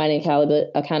saying about finding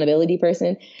accountability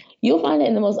person, you'll find it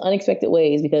in the most unexpected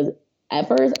ways, because at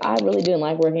first I really didn't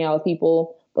like working out with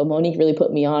people, but Monique really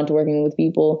put me on to working with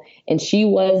people. And she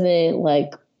was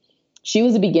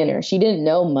a beginner. She didn't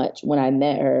know much when I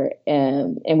met her,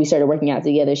 and we started working out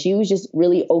together. She was just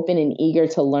really open and eager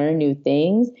to learn new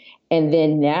things. And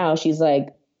then now she's like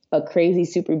a crazy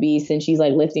super beast, and she's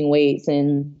like lifting weights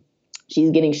and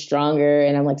she's getting stronger.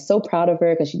 And I'm like so proud of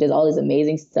her because she does all this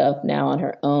amazing stuff now on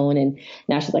her own. And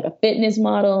now she's like a fitness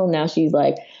model. Now she's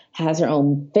like has her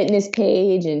own fitness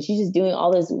page, and she's just doing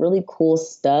all this really cool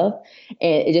stuff.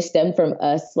 And it just stemmed from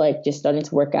us like just starting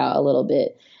to work out a little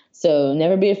bit. So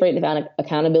never be afraid to find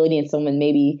accountability in someone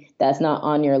maybe that's not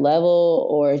on your level,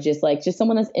 or just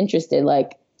someone that's interested.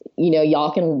 Like,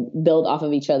 y'all can build off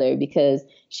of each other, because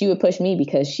she would push me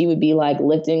because she would be like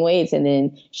lifting weights and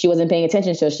then she wasn't paying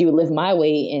attention. So she would lift my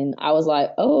weight and I was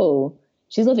like, oh,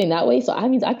 she's lifting that weight. So I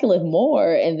means I can lift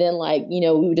more. And then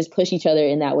we would just push each other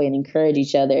in that way and encourage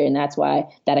each other. And that's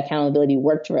why that accountability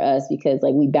worked for us, because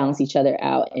like we balance each other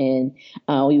out, and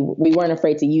we weren't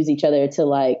afraid to use each other to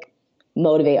like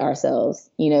motivate ourselves.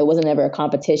 It wasn't ever a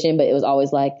competition, but it was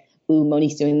always like, ooh,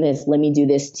 Monique's doing this, let me do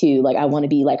this too. Like I want to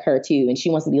be like her too, and she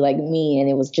wants to be like me. And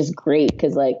it was just great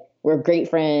because like we're great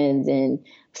friends and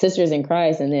sisters in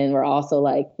Christ, and then we're also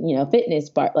like fitness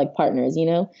partners.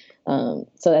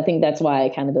 So I think that's why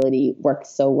accountability works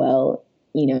so well,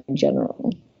 in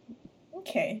general.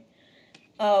 Okay.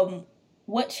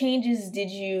 What changes did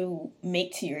you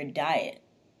make to your diet?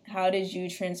 How did you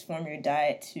transform your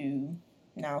diet to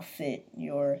now fit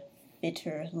your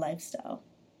fitter lifestyle?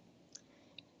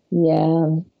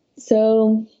 Yeah.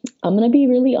 So I'm going to be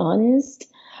really honest.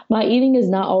 My eating is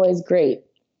not always great.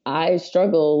 I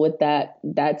struggle with that.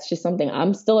 That's just something.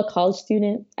 I'm still a college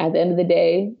student at the end of the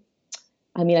day.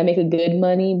 I mean, I make a good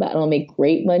money, but I don't make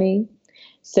great money.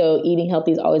 So eating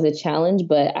healthy is always a challenge,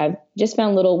 but I've just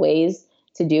found little ways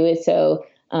to do it. So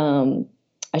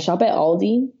I shop at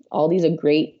Aldi. Aldi's a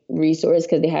great resource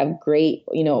because they have great,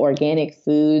 organic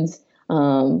foods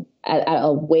at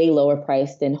a way lower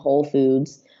price than Whole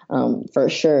Foods, for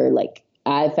sure. Like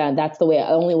I found that's the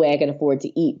only way I can afford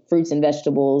to eat fruits and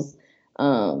vegetables,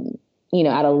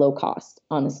 at a low cost,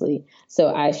 honestly.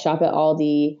 So I shop at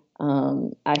Aldi.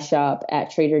 I shop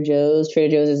at Trader Joe's.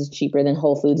 Trader Joe's is cheaper than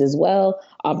Whole Foods as well,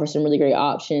 offers some really great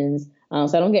options.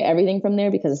 So I don't get everything from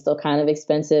there because it's still kind of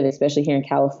expensive, especially here in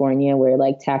California where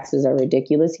like taxes are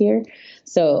ridiculous here.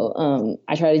 So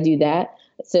I try to do that.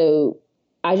 So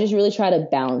I just really try to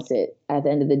balance it at the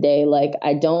end of the day. Like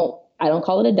I don't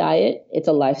call it a diet. It's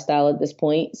a lifestyle at this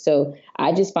point. So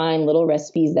I just find little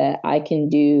recipes that I can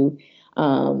do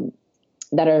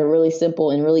that are really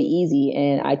simple and really easy.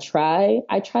 And I try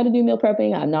to do meal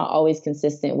prepping. I'm not always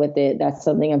consistent with it. That's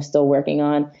something I'm still working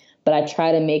on. But I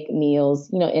try to make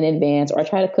meals, in advance, or I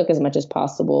try to cook as much as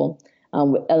possible,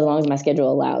 as long as my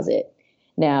schedule allows it.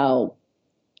 Now,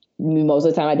 most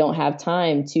of the time I don't have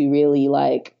time to really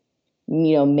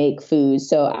make food.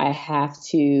 So I have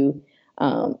to,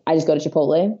 I just go to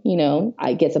Chipotle,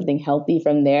 I get something healthy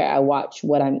from there. I watch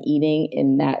what I'm eating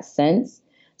in that sense.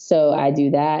 So I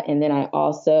do that. And then I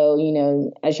also,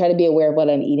 I try to be aware of what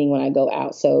I'm eating when I go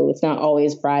out. So it's not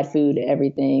always fried food,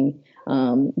 everything.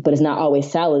 But it's not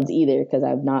always salads either, because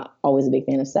I'm not always a big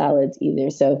fan of salads either.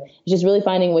 So it's just really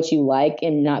finding what you like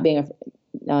and not being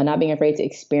afraid to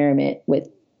experiment with,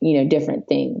 different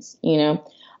things,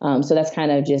 So that's kind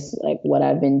of just like what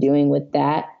I've been doing with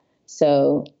that.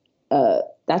 So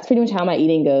that's pretty much how my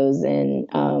eating goes. And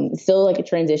it's still like a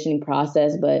transitioning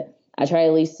process, but I try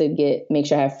at least to make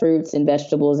sure I have fruits and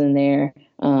vegetables in there.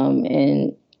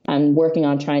 And I'm working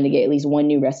on trying to get at least one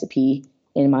new recipe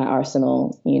in my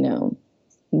arsenal,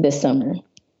 this summer.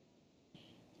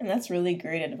 And that's really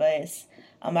great advice.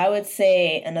 I would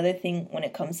say another thing when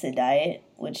it comes to diet,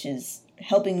 which is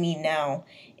helping me now,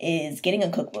 is getting a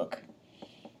cookbook.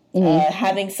 Mm-hmm.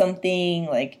 Having something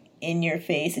like in your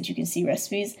face that you can see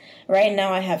recipes. Right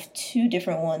now I have 2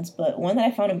 different ones, but one that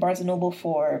I found in Barnes & Noble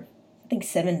for, I think,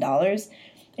 $7.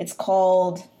 It's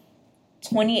called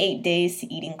 28 Days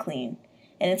to Eating Clean.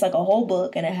 And it's like a whole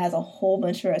book, and it has a whole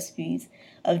bunch of recipes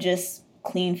of just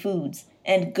clean foods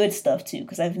and good stuff too,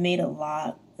 because I've made a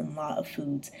lot of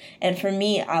foods. And for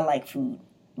me, I like food.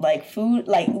 Like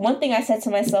one thing I said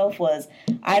to myself was,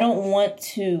 I don't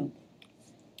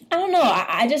know.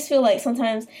 I just feel like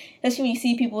sometimes, especially when you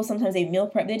see people, sometimes they meal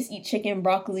prep, they just eat chicken,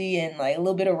 broccoli, and like a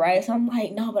little bit of rice. I'm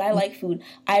like, no, but I like food.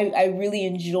 I really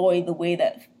enjoy the way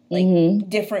that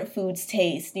different foods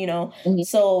taste, Mm-hmm.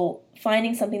 So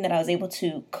finding something that I was able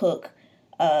to cook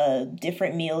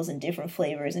different meals and different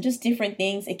flavors and just different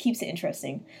things. It keeps it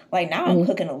interesting. Like now I'm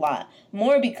cooking a lot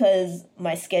more because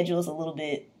my schedule is a little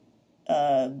bit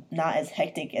not as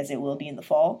hectic as it will be in the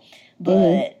fall.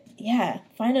 But yeah,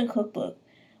 find a cookbook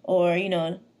or,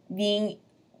 being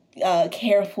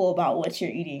careful about what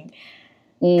you're eating.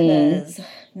 Because,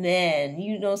 man,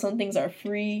 some things are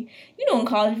free. In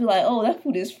college, you're like, oh, that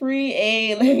food is free.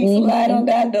 Hey, let me slide on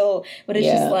that though. But it's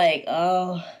just like,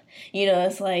 oh,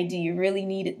 it's like, do you really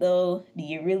need it though? Do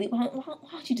you really? Why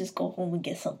don't you just go home and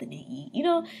get something to eat?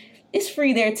 It's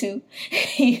free there too.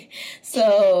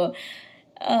 So,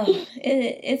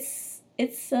 it's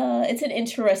an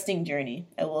interesting journey,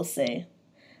 I will say.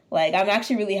 Like, I'm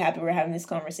actually really happy we're having this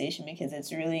conversation because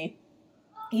it's really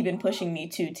even pushing me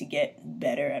to get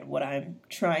better at what I'm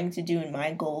trying to do in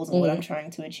my goals and what I'm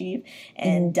trying to achieve.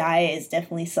 And diet is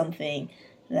definitely something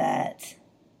that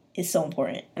is so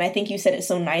important. And I think you said it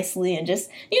so nicely and just,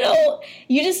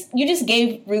 you just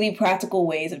gave really practical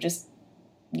ways of just,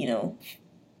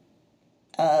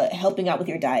 helping out with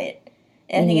your diet.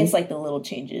 And I think it's like the little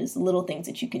changes, the little things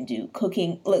that you can do.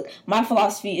 Cooking. Look, my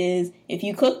philosophy is if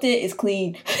you cooked it, it's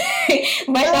clean.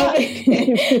 might not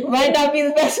be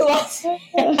the best philosophy.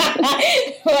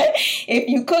 But if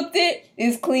you cooked it,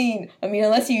 it's clean. I mean,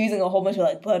 unless you're using a whole bunch of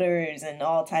like butters and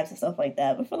all types of stuff like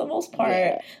that. But for the most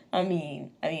part, I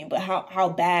mean, but how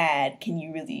bad can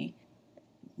you really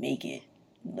make it?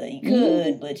 But you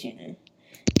could, but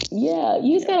Yeah,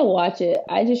 you just gotta watch it.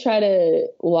 I just try to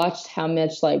watch how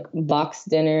much like box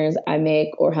dinners I make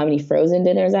or how many frozen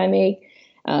dinners I make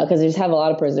because they just have a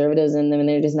lot of preservatives in them and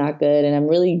they're just not good. And I'm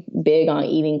really big on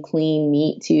eating clean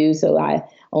meat too, so I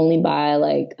only buy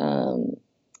like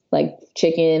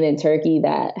chicken and turkey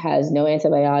that has no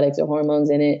antibiotics or hormones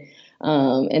in it.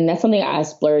 And that's something I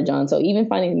splurge on. So even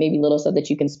finding maybe little stuff that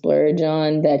you can splurge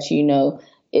on that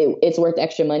it's worth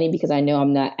extra money because I know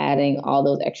I'm not adding all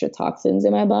those extra toxins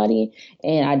in my body,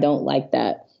 and I don't like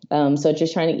that. So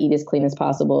just trying to eat as clean as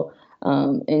possible,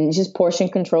 and just portion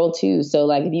control too. So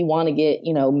like if you want to get,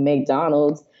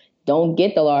 McDonald's, don't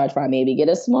get the large fry. Maybe get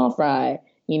a small fry.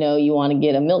 You want to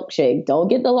get a milkshake, don't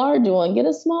get the large one. Get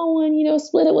a small one.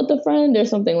 Split it with a friend or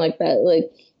something like that. Like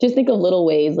just think of little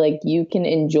ways like you can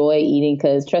enjoy eating.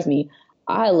 Because trust me,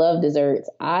 I love desserts.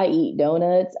 I eat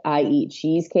donuts. I eat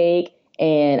cheesecake.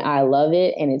 And I love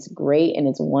it, and it's great, and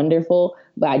it's wonderful,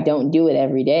 but I don't do it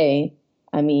every day.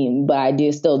 I mean, but I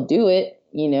do still do it,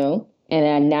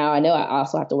 and now I know I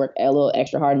also have to work a little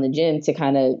extra hard in the gym to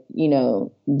kind of,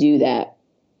 do that.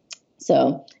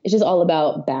 So it's just all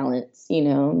about balance,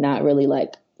 not really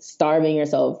like starving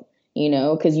yourself,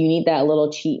 because you need that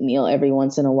little cheat meal every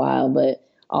once in a while, but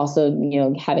also,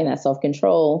 having that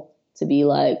self-control to be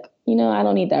like, I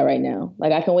don't need that right now.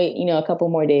 Like I can wait, a couple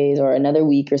more days or another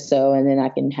week or so, and then I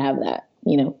can have that,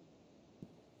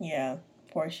 Yeah.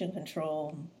 Portion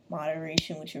control,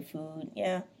 moderation with your food.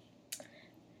 Yeah.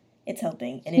 It's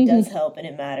helping, and it does help, and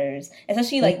it matters.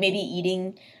 Especially like maybe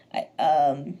eating,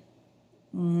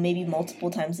 maybe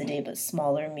multiple times a day, but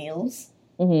smaller meals.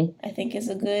 I think is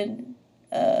a good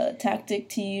tactic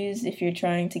to use if you're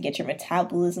trying to get your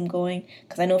metabolism going.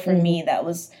 Because I know for me that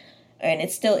was, and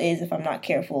it still is if I'm not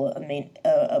careful,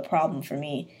 a problem for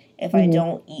me. If I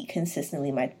don't eat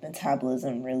consistently, my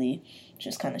metabolism really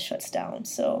just kind of shuts down.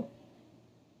 So,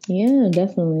 yeah,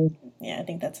 definitely. Yeah, I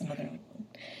think that's another one.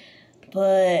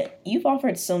 But you've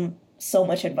offered so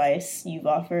much advice. You've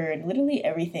offered literally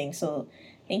everything. So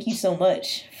thank you so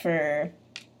much for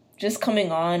just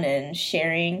coming on and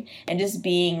sharing and just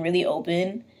being really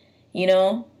open,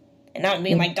 and not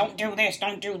being like, don't do this,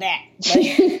 don't do that.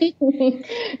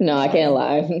 Like, no, I can't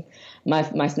lie. My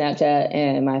Snapchat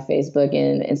and my Facebook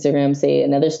and Instagram say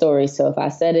another story. So if I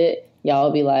said it, y'all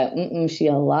will be like, she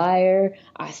a liar.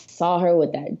 I saw her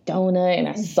with that donut and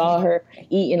I saw her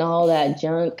eating all that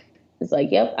junk. It's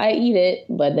like, yep, I eat it.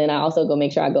 But then I also go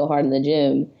make sure I go hard in the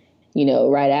gym,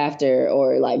 right after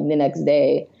or like the next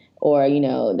day. Or,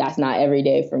 that's not every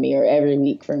day for me or every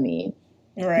week for me.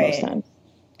 Right. Most times.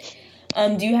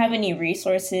 Do you have any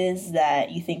resources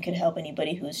that you think could help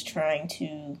anybody who's trying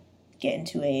to get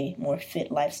into a more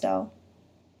fit lifestyle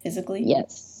physically?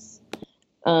 Yes.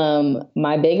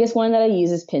 My biggest one that I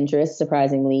use is Pinterest,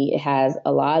 surprisingly. It has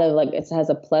a lot of it has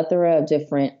a plethora of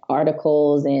different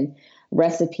articles and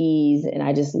recipes, and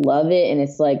I just love it. And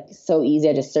it's like so easy.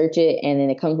 I just search it, and then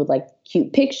it comes with like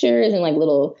cute pictures and like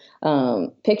little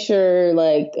picture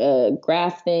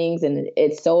graph things, and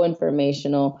it's so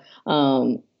informational.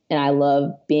 And I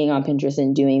love being on Pinterest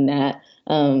and doing that.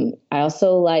 I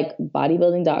also like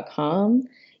bodybuilding.com.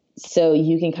 So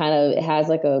you can it has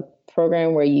like a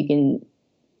program where you can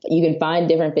you can find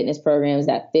different fitness programs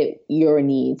that fit your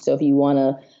needs. So if you want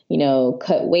to,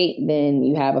 cut weight, then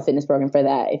you have a fitness program for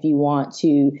that. If you want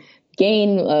to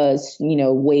gain,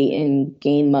 weight and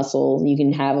gain muscle, you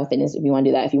can have a fitness if you want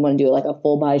to do that. If you want to do like a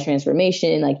full body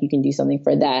transformation, like you can do something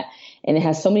for that. And it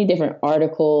has so many different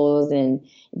articles and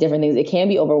different things. It can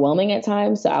be overwhelming at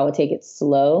times. So I would take it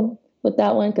slow with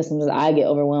that one, because sometimes I get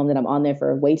overwhelmed and I'm on there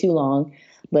for way too long.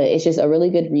 But it's just a really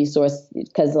good resource,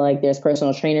 because like there's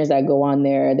personal trainers that go on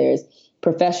there. There's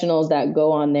professionals that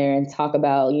go on there and talk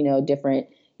about, different,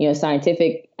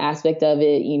 scientific aspect of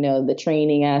it, the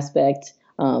training aspect,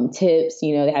 tips,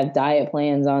 they have diet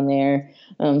plans on there.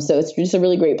 So it's just a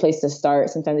really great place to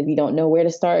start. Sometimes if you don't know where to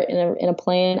start in a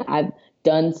plan, I've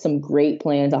done some great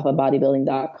plans off of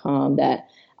bodybuilding.com that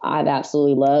I've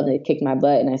absolutely loved. It kicked my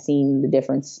butt, and I've seen the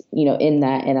difference, in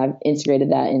that, and I've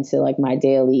integrated that into like my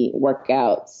daily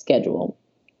workout schedule.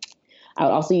 I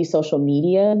would also use social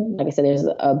media. Like I said, there's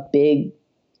a big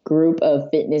group of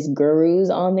fitness gurus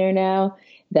on there now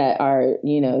that are,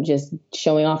 just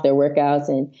showing off their workouts,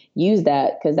 and use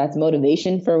that because that's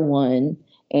motivation for one.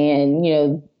 And,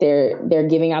 they're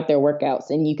giving out their workouts,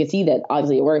 and you can see that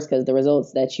obviously it works because the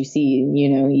results that you see,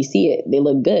 you see it, they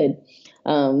look good.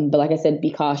 But like I said,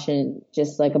 be cautious,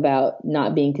 just like about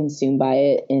not being consumed by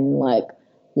it, and like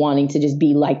wanting to just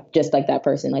be just like that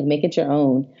person. Like, make it your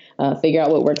own. Figure out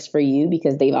what works for you,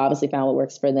 because they've obviously found what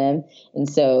works for them. And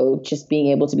so just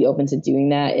being able to be open to doing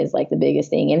that is like the biggest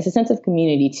thing. And it's a sense of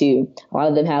community too. A lot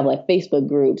of them have like Facebook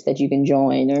groups that you can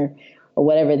join, or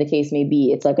whatever the case may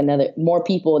be. It's like more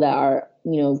people that are,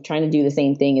 trying to do the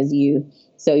same thing as you.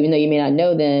 So even though you may not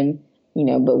know them,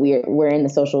 but we're in the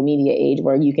social media age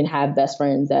where you can have best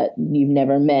friends that you've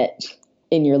never met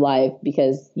in your life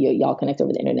because y'all connect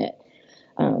over the internet.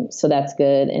 So that's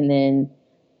good. And then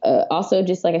also,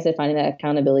 just like I said, finding that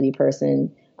accountability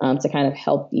person to kind of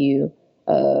help you.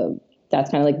 That's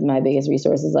kind of like my biggest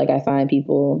resources. Like, I find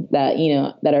people that,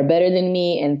 that are better than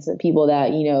me, and people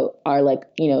that, are like,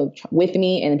 with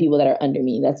me, and the people that are under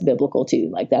me. That's biblical too.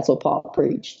 Like, that's what Paul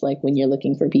preached. Like, when you're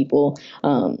looking for people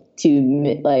to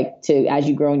as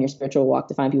you grow in your spiritual walk,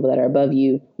 to find people that are above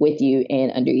you, with you,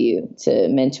 and under you, to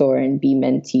mentor and be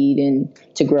menteed and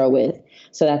to grow with.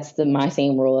 So that's my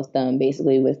same rule of thumb,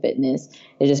 basically, with fitness,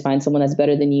 is just find someone that's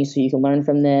better than you, so you can learn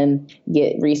from them,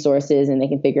 get resources, and you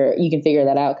can figure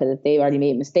that out. Because if they've already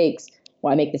made mistakes,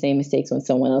 why make the same mistakes when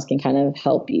someone else can kind of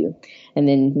help you? And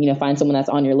then, find someone that's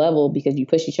on your level, because you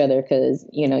push each other, because,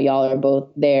 y'all are both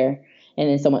there. And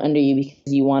then someone under you,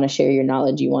 because you want to share your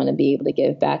knowledge, you want to be able to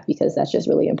give back, because that's just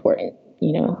really important,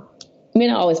 I mean,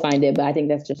 I always find it, but I think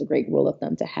that's just a great rule of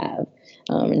thumb to have,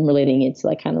 and relating it to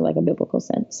like kind of like a biblical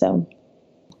sense. So.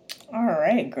 All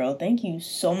right, girl. Thank you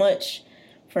so much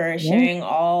for sharing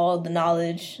all the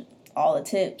knowledge, all the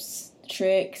tips,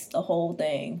 tricks, the whole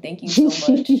thing. Thank you so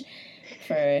much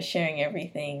for sharing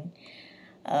everything.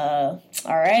 All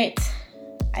right.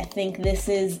 I think this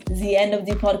is the end of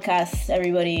the podcast,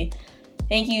 everybody.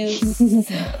 Thank you.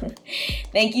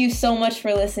 Thank you so much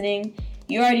for listening.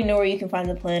 You already know where you can find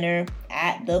the planner,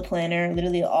 at the planner,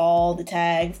 literally all the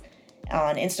tags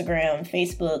on Instagram,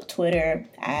 Facebook, Twitter,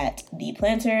 at the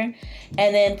planter.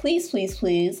 And then please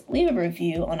leave a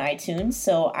review on iTunes,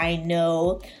 so I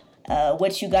know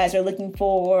what you guys are looking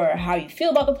for, or how you feel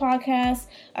about the podcast.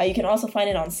 You can also find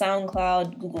it on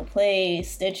SoundCloud, Google Play,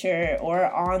 Stitcher, or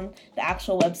on the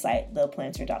actual website,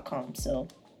 theplanter.com. So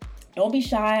don't be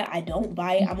shy. I don't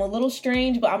bite. I'm a little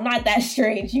strange, but I'm not that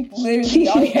strange. You literally,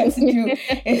 all you have to do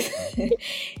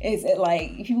is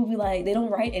like, people be like, they don't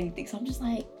write anything. So I'm just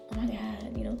like, oh my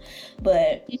God,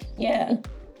 But yeah,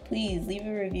 please leave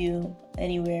a review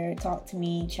anywhere. Talk to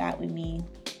me, chat with me.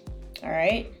 All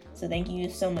right. So thank you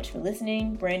so much for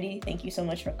listening. Brandi, thank you so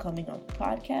much for coming on the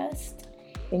podcast.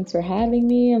 Thanks for having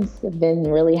me. I've been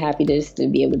really happy to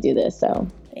be able to do this. So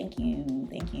thank you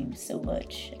so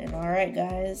much. And all right,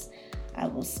 guys, I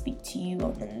will speak to you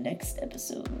on the next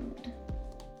episode.